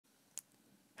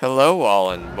Hello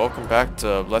all and welcome back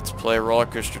to Let's Play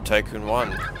RollerCoaster Tycoon 1.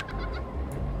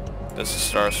 This is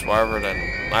Star Swyvert,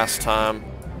 and last time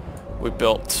we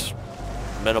built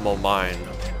minimal mine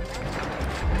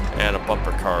and a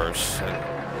bumper cars, and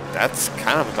that's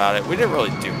kind of about it. We didn't really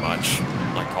do much,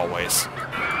 like always.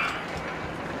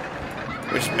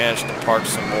 We just managed to park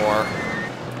some more,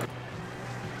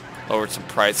 lowered some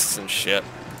prices and shit.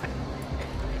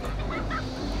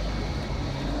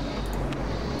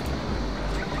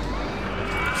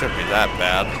 Shouldn't be that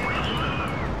bad.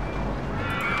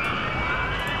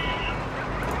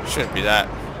 Shouldn't be that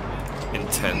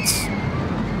intense.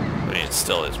 I mean, it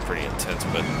still is pretty intense,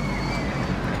 but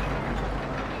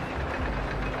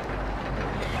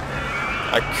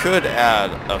I could add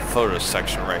a photo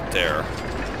section right there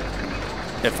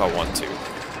if I want to.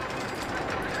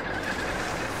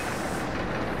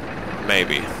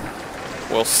 Maybe.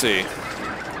 We'll see.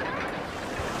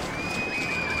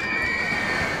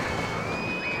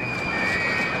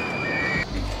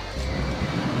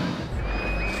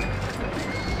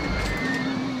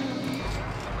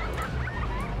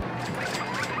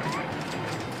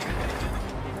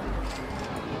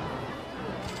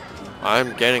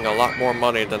 I'm gaining a lot more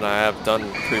money than I have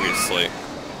done previously.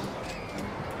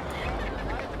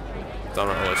 I'm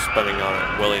not really spending on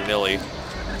it willy-nilly.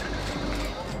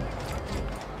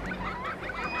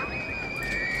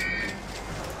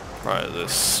 Probably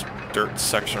this dirt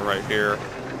section right here.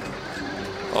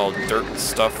 All dirt and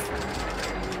stuff.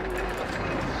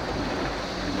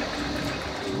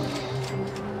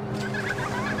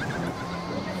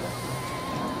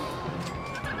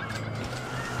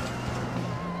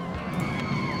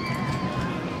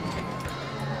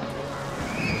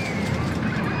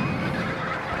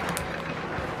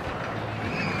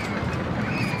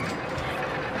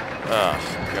 Oh,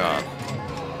 God.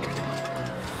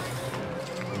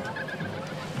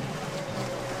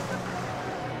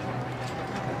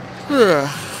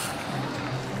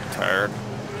 Tired.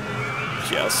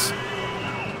 Yes.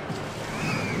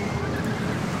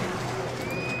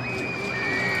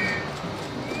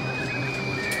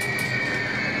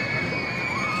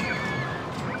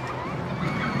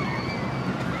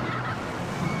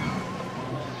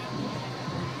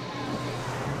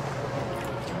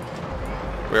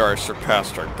 We already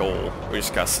surpassed our goal. We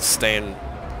just got to sustain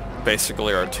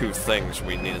basically our two things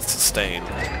we needed to sustain.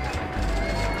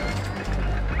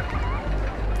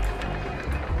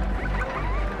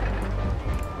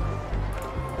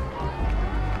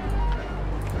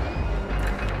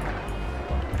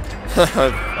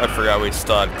 I forgot we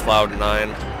still had Cloud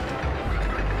 9.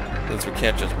 Since we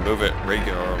can't just move it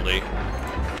regularly.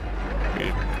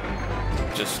 We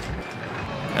just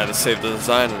had to save the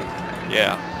design and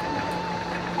yeah.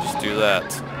 Just do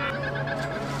that.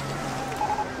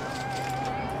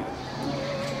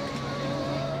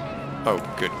 Oh,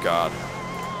 good God.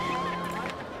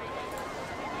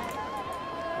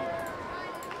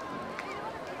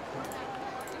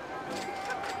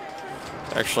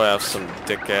 Actually, I have some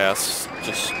dick ass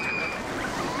just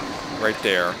right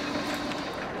there.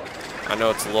 I know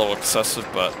it's a little excessive,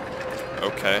 but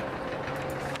okay.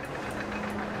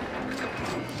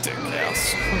 Dick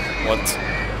ass. What?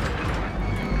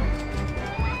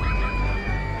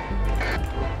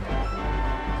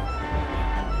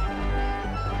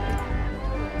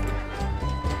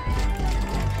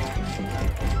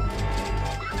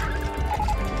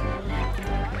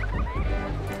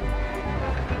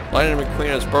 Lightning McQueen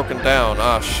has broken down.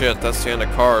 Ah, shit, that's the end of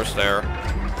cars there.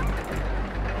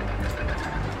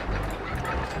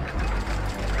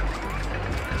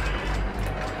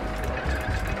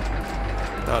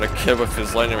 Now the kid with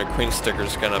his Lightning McQueen sticker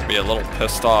is gonna be a little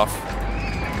pissed off.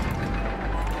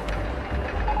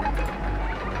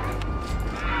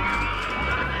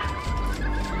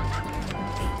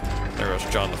 There goes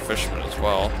John the Fisherman as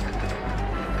well.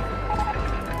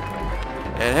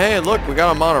 And hey, look, we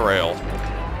got a monorail.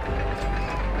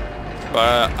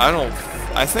 But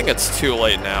I think it's too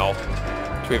late now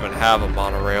to even have a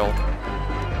monorail.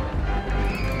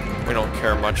 We don't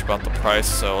care much about the price,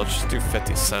 so let's just do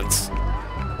 50 cents.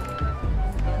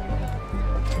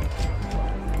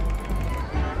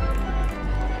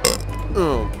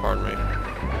 Oh, pardon me.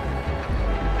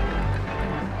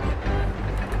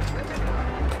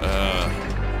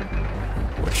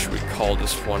 What should we call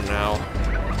this one now?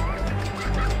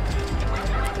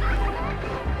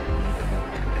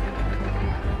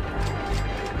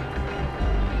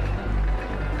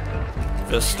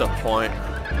 Vista Point.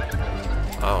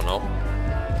 I don't know.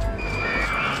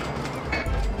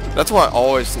 That's why I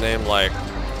always name like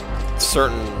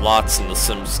certain lots in The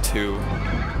Sims 2,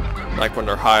 like when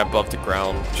they're high above the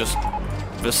ground, just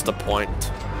Vista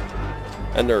Point.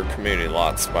 And there are community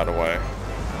lots, by the way.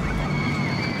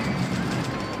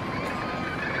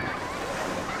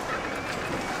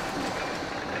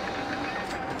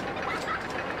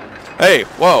 Hey,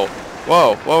 whoa,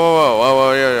 whoa, whoa, whoa, whoa,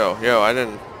 whoa, whoa, yo, I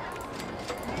didn't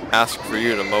ask for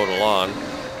you to mow the lawn.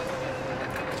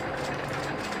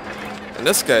 And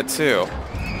this guy too.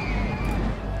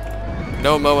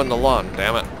 No mowing the lawn,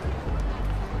 damn it.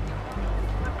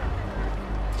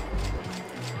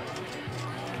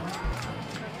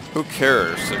 Who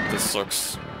cares if this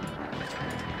looks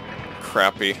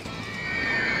crappy?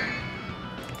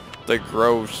 They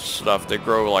grow stuff, they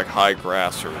grow like high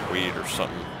grass or weed or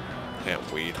something. Yeah,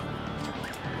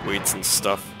 weeds and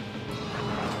stuff.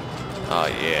 Oh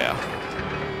yeah.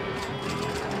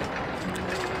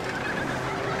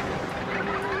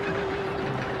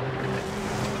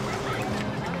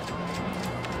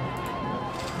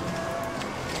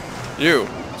 You,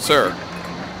 sir.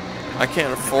 I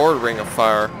can't afford Ring of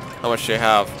Fire. How much do you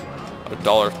have?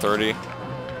 $1.30.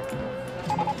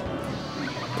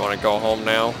 You wanna go home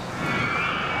now?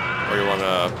 Or you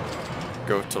wanna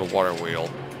go to the water wheel?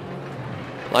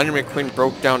 Lightning McQueen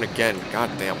broke down again. God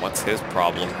damn, what's his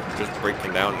problem? Just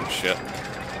breaking down and shit.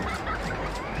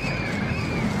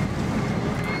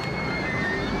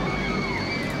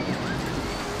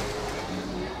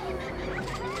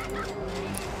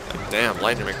 Damn,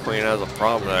 Lightning McQueen has a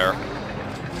problem there.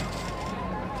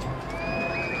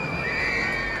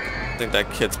 I think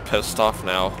that kid's pissed off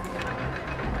now.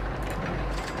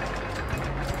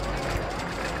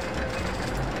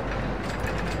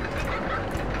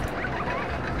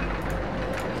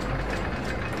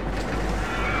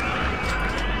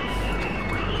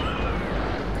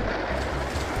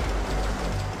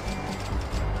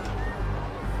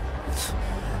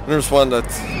 There's one that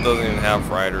doesn't even have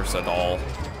riders at all.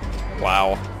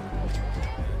 Wow.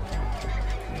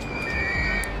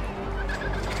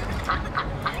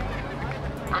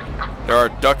 There are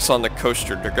ducks on the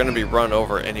coaster. They're going to be run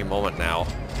over any moment now.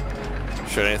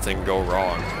 Should anything go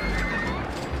wrong.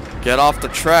 Get off the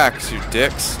tracks, you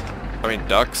dicks. I mean,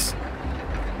 ducks.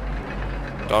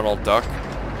 Donald Duck.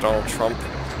 Donald Trump.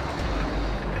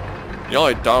 The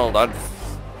only Donald I'd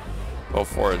go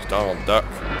for is Donald Duck.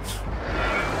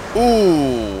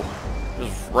 Ooh!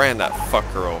 Just ran that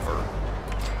fucker over.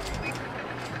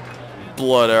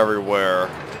 Blood everywhere.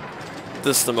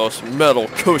 This is the most metal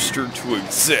coaster to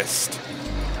exist.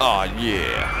 Aw,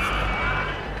 yeah.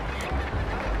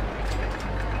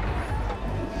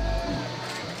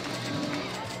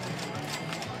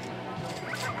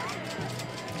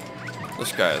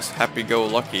 This guy is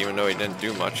happy-go-lucky even though he didn't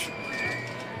do much.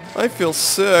 I feel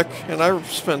sick and I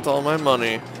spent all my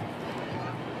money.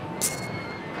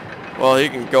 Well, he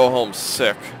can go home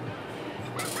sick.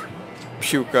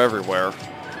 Puke everywhere.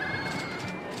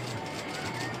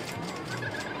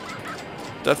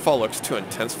 Deadfall looks too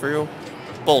intense for you?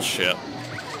 Bullshit.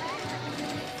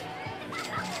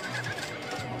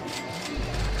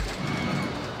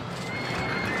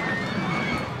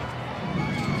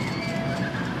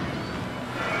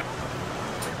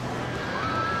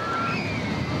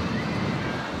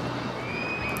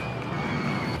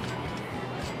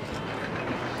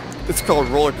 It's called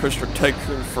RollerCoaster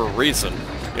Tycoon for a reason.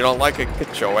 You don't like it?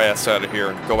 Get your ass out of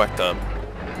here and go back to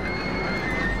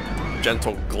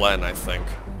Gentle Glen, I think.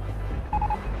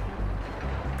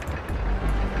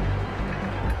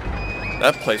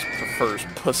 That place prefers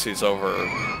pussies over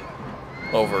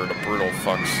the brutal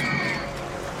fucks.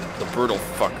 The brutal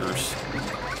fuckers.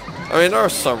 I mean, there are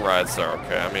some rides that are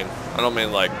okay. I mean, I don't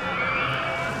mean like...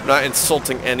 I'm not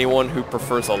insulting anyone who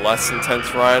prefers a less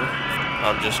intense ride.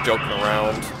 I'm just joking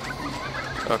around.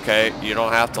 Okay, you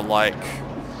don't have to like...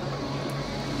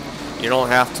 You don't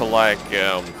have to like,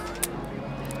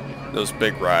 those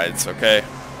big rides, okay?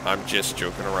 I'm just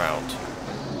joking around.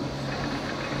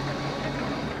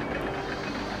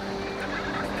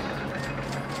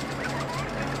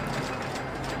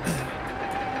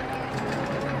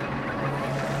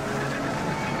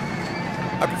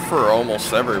 I prefer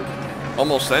almost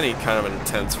any kind of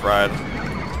intense ride.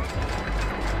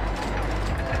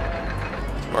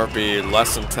 Or be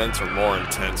less intense or more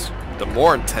intense. The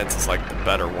more intense is like the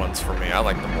better ones for me. I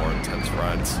like the more intense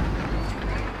rides.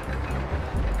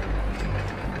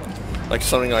 Like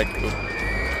something like,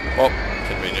 well,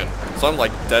 convenient. Something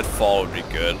like Deadfall would be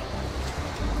good.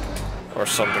 Or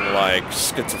something like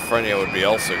Schizophrenia would be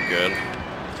also good.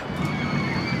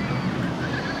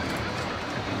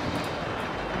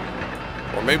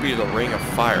 Or maybe the Ring of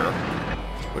Fire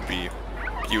would be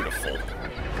beautiful.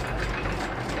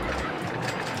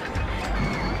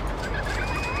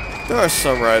 There are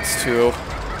some rides too.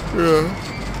 Yeah.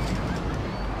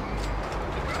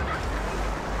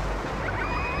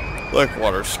 Like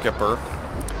water skipper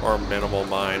or minimal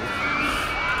mine.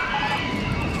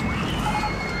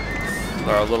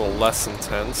 They're a little less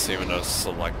intense, even though it's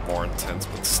like more intense,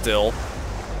 but still,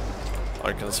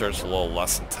 I consider it's a little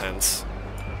less intense.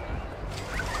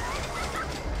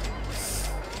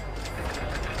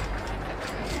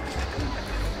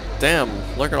 Damn,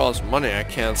 look at all this money I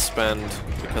can't spend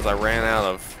because I ran out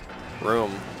of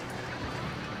room.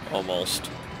 Almost.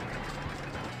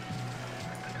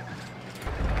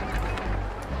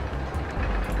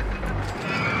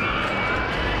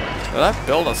 Did I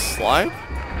build a slide?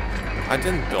 I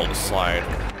didn't build a slide.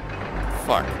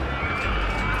 Fuck.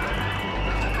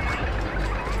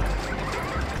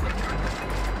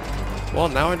 Well,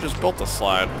 now I just built a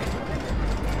slide.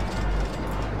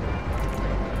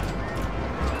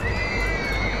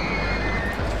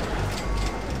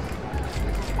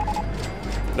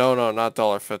 No, no, not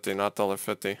 $1.50, not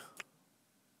 $1.50.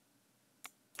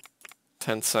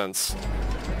 10 cents.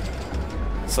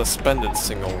 Suspended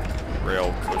single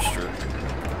rail coaster.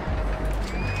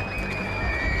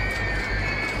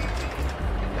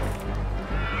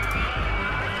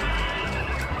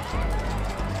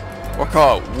 We'll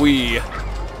call it Wee.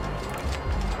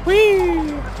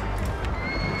 Wee!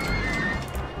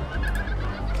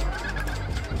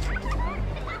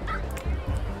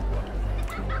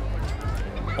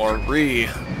 Or Ree,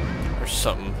 or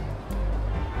something.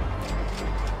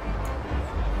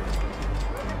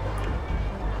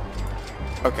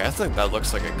 Okay, I think that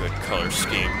looks like a good color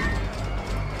scheme.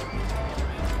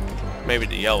 Maybe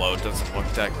the yellow doesn't look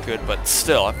that good, but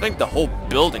still, I think the whole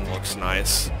building looks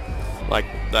nice. Like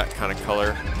that kind of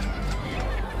color.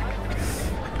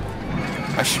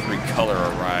 I should recolor a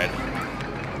ride.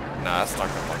 Nah, that's not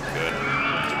gonna look good.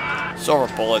 Silver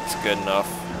bullet's good enough.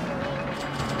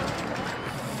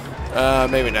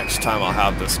 Maybe next time I'll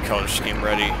have this color scheme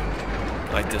ready.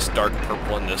 Like this dark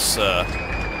purple and this, I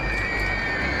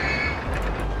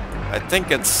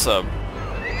think it's a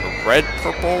red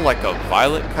purple, like a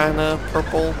violet kind of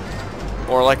purple.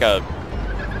 Or like a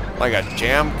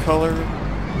jam color.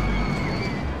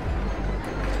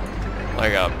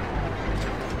 Like a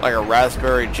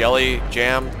raspberry jelly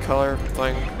jam color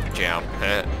thing. Jam.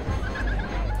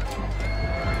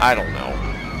 I don't know.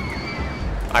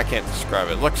 I can't describe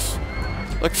it. Looks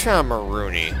kind of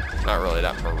maroony. Not really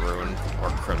that maroon or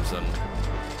crimson.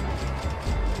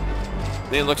 I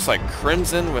think it looks like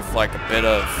crimson with like a bit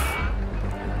of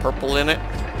purple in it.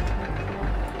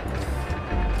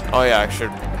 Oh yeah, I should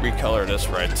recolor this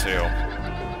red too.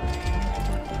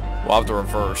 We'll have the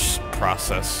reverse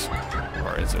process.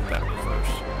 Or is it that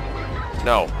reverse?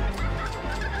 No.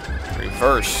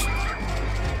 Reverse.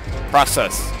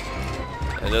 Process.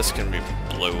 And this can be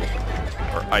blue.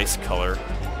 Or ice color.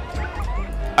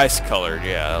 Ice colored,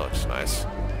 yeah, that looks nice.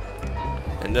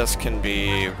 And this can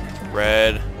be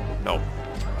red. Nope.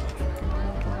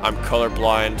 I'm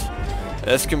colorblind.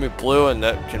 This can be blue and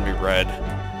that can be red.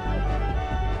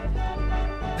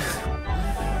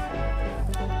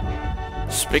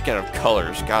 Speaking of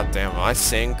colors, goddamn, am I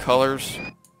saying colors?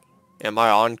 Am I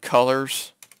on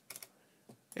colors?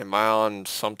 Am I on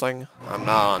something? I'm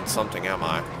not on something, am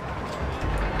I?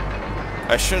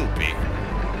 I shouldn't be.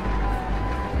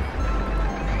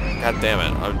 God damn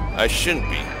it, I shouldn't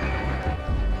be.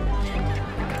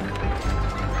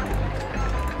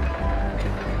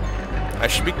 I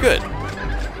should be good.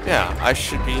 Yeah, I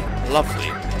should be lovely.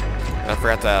 I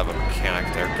forgot to have a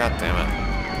mechanic there, god damn it.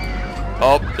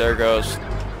 Oh, there goes.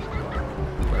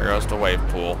 There goes the wave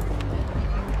pool.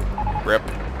 Rip.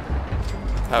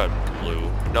 Have it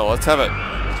blue. No, let's have it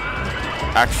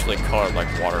actually colored like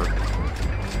water.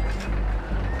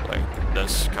 Like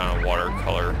this kind of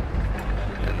watercolor.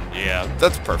 And yeah,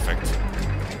 that's perfect.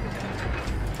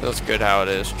 That's good how it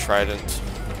is. Trident.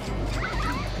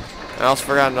 I also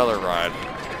forgot another ride.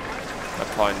 That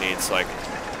probably needs like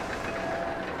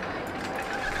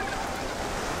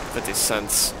 50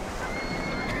 cents.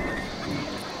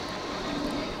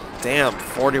 Damn,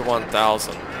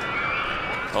 41,000.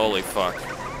 Holy fuck.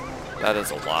 That is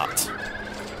a lot.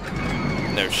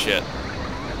 No shit.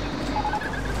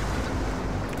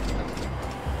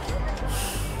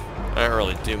 I didn't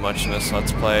really do much in this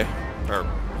Let's Play. Or,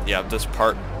 yeah, this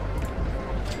part.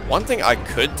 One thing I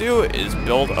could do is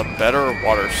build a better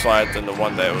water slide than the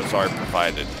one that was already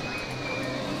provided.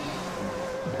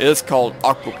 It is called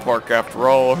Aqua Park after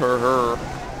all,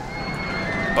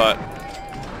 but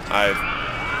I've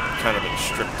kind of been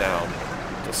stripped down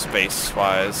to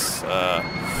space-wise,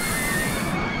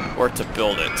 where to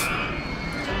build it.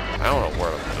 I don't know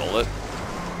where to build it.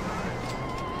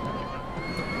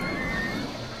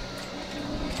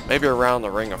 Maybe around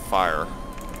the Ring of Fire.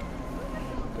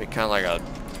 Be kind of like a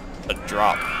a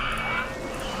drop.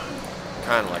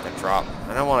 Kind of like a drop.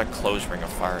 I don't want to close Ring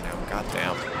of Fire now. God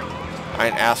damn. I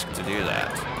ain't asked to do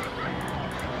that.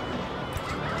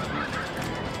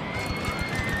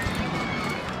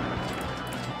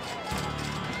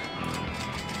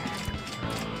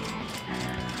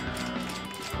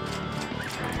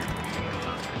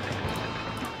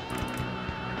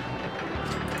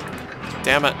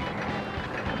 Damn it.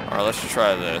 Alright, let's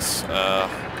try this.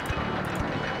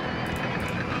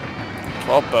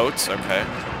 12 boats, okay.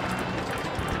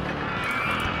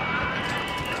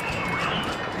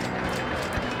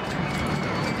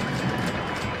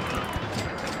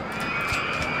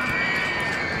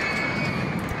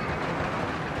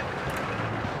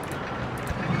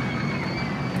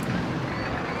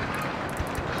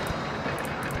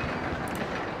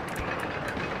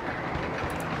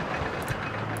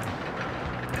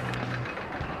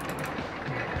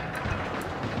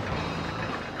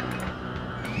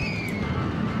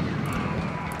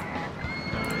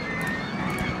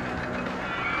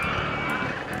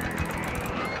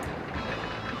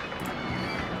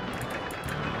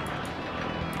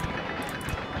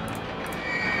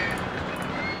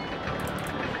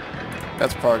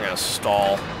 That's probably gonna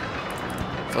stall.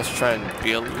 Let's try and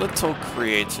be a little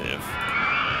creative.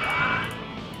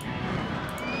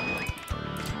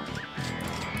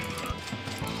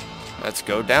 Let's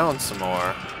go down some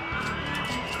more.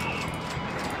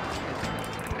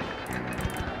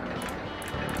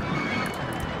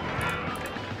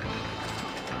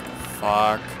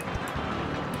 Fuck.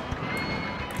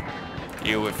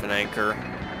 You with an anchor.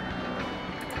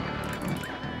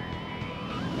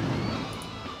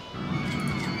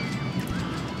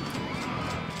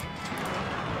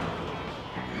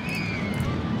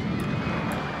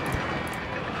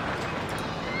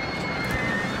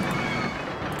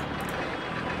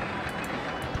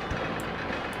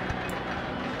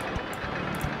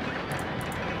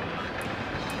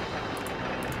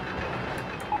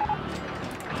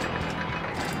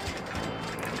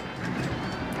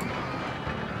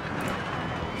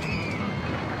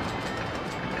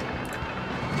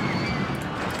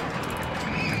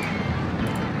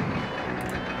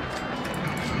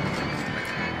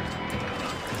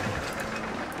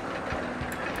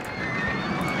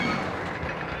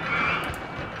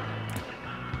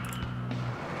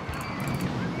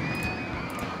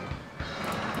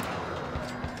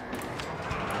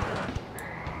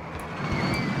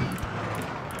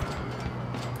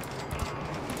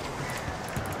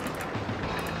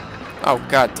 Oh,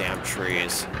 goddamn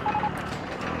trees.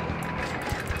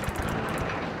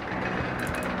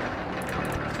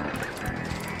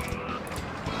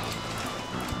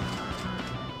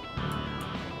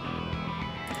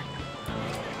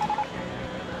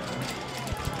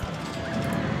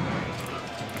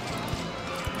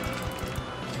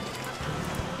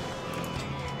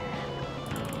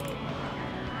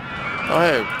 Oh,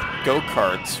 hey,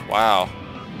 go-karts. Wow.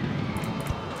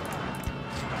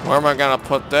 Where am I gonna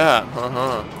put that?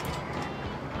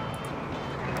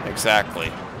 Exactly.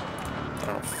 I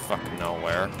don't fucking know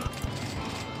where.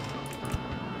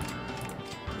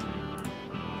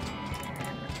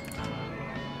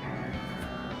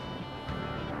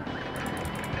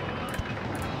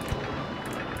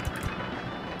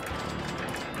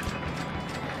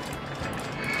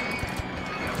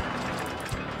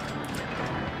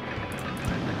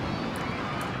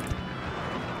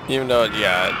 Even though,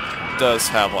 yeah, it does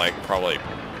have like probably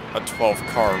a 12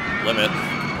 car limit,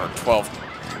 or 12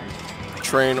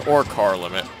 train or car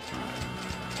limit.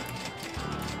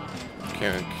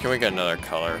 Can we get another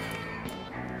color?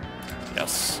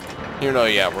 Yes. Even though,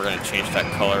 yeah, we're gonna change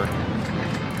that color.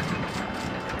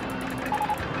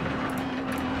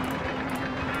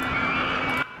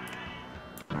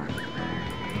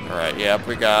 Alright, yep,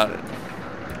 we got it.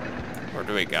 Or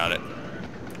do we got it?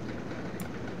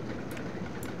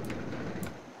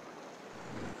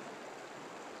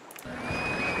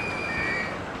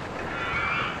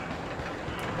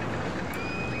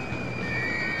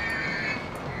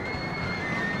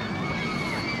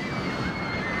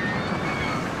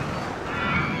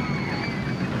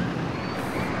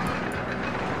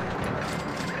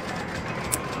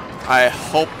 I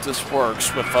hope this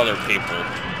works with other people,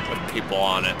 with people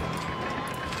on it.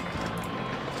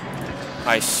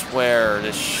 I swear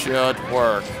this should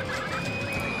work.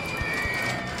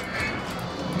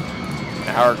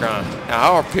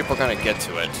 How are people gonna get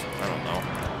to it? I don't know.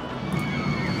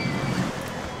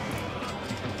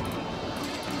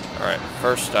 Alright,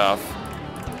 first off.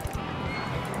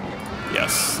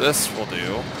 Yes, this will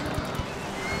do.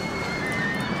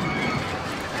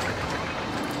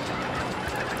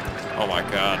 Oh my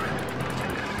god.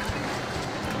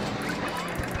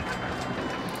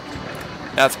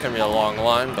 That's gonna be a long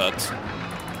line, but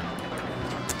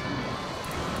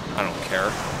I don't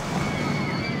care.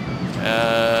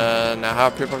 Now how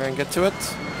are people gonna get to it?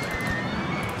 It's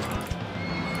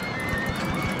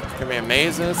gonna be a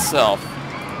maze in itself.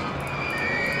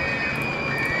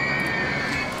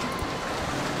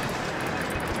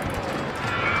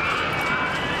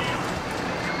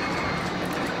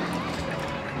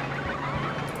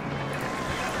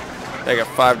 They got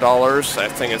 $5. I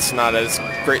think it's not as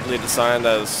greatly designed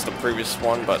as the previous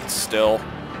one, but still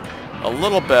a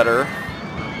little better.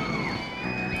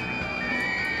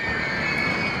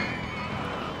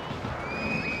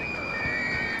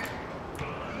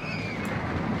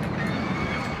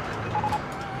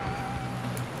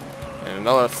 And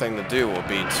another thing to do will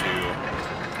be to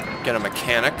get a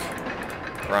mechanic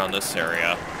around this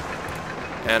area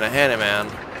and a handyman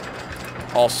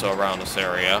also around this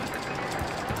area.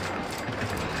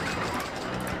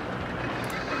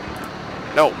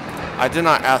 No, I did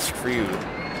not ask for you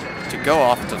to go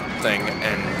off the thing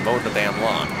and mow the damn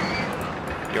lawn.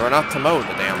 You are not to mow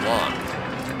the damn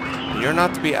lawn. You're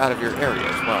not to be out of your area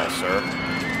as well, sir.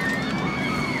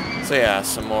 So yeah,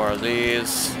 some more of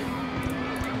these.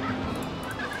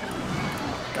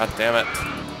 God damn it.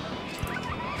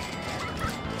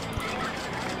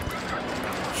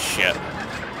 Shit.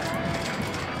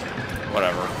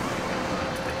 Whatever.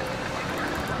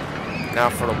 Now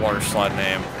for the water slide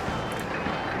name.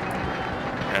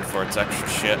 And for its extra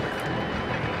shit.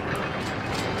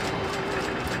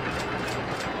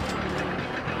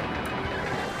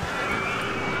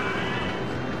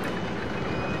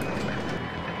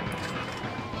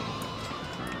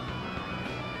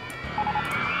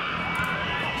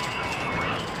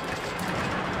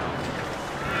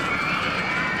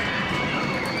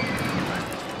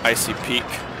 Icy Peak.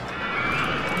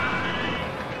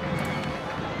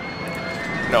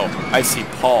 No, Icy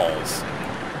Falls.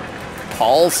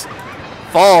 Falls?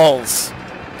 Falls!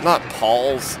 Not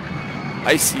Pauls.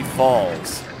 Icy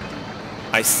Falls.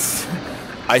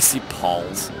 Icy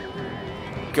Pauls.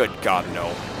 Good God,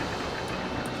 no.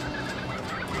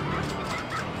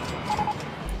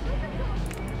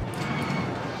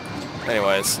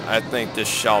 Anyways, I think this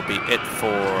shall be it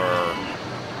for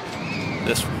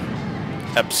this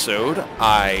episode.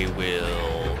 I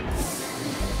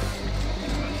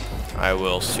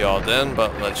will see y'all then,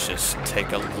 but let's just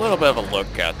take a little bit of a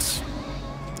look at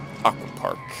Aqua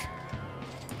Park.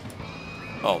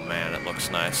 Oh man, it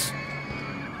looks nice.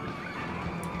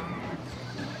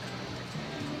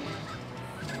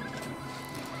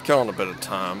 Killing a bit of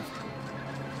time.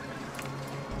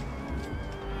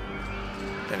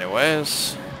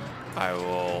 Anyways, I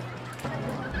will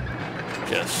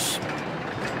just...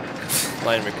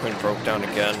 Lightning McQueen broke down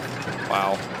again.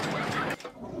 Wow.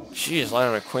 Jeez,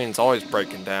 Lightning McQueen's always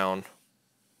breaking down.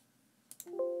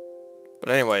 But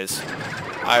anyways,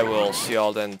 I will see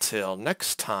y'all then till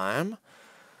next time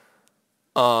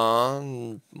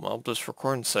on, well, this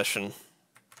recording session.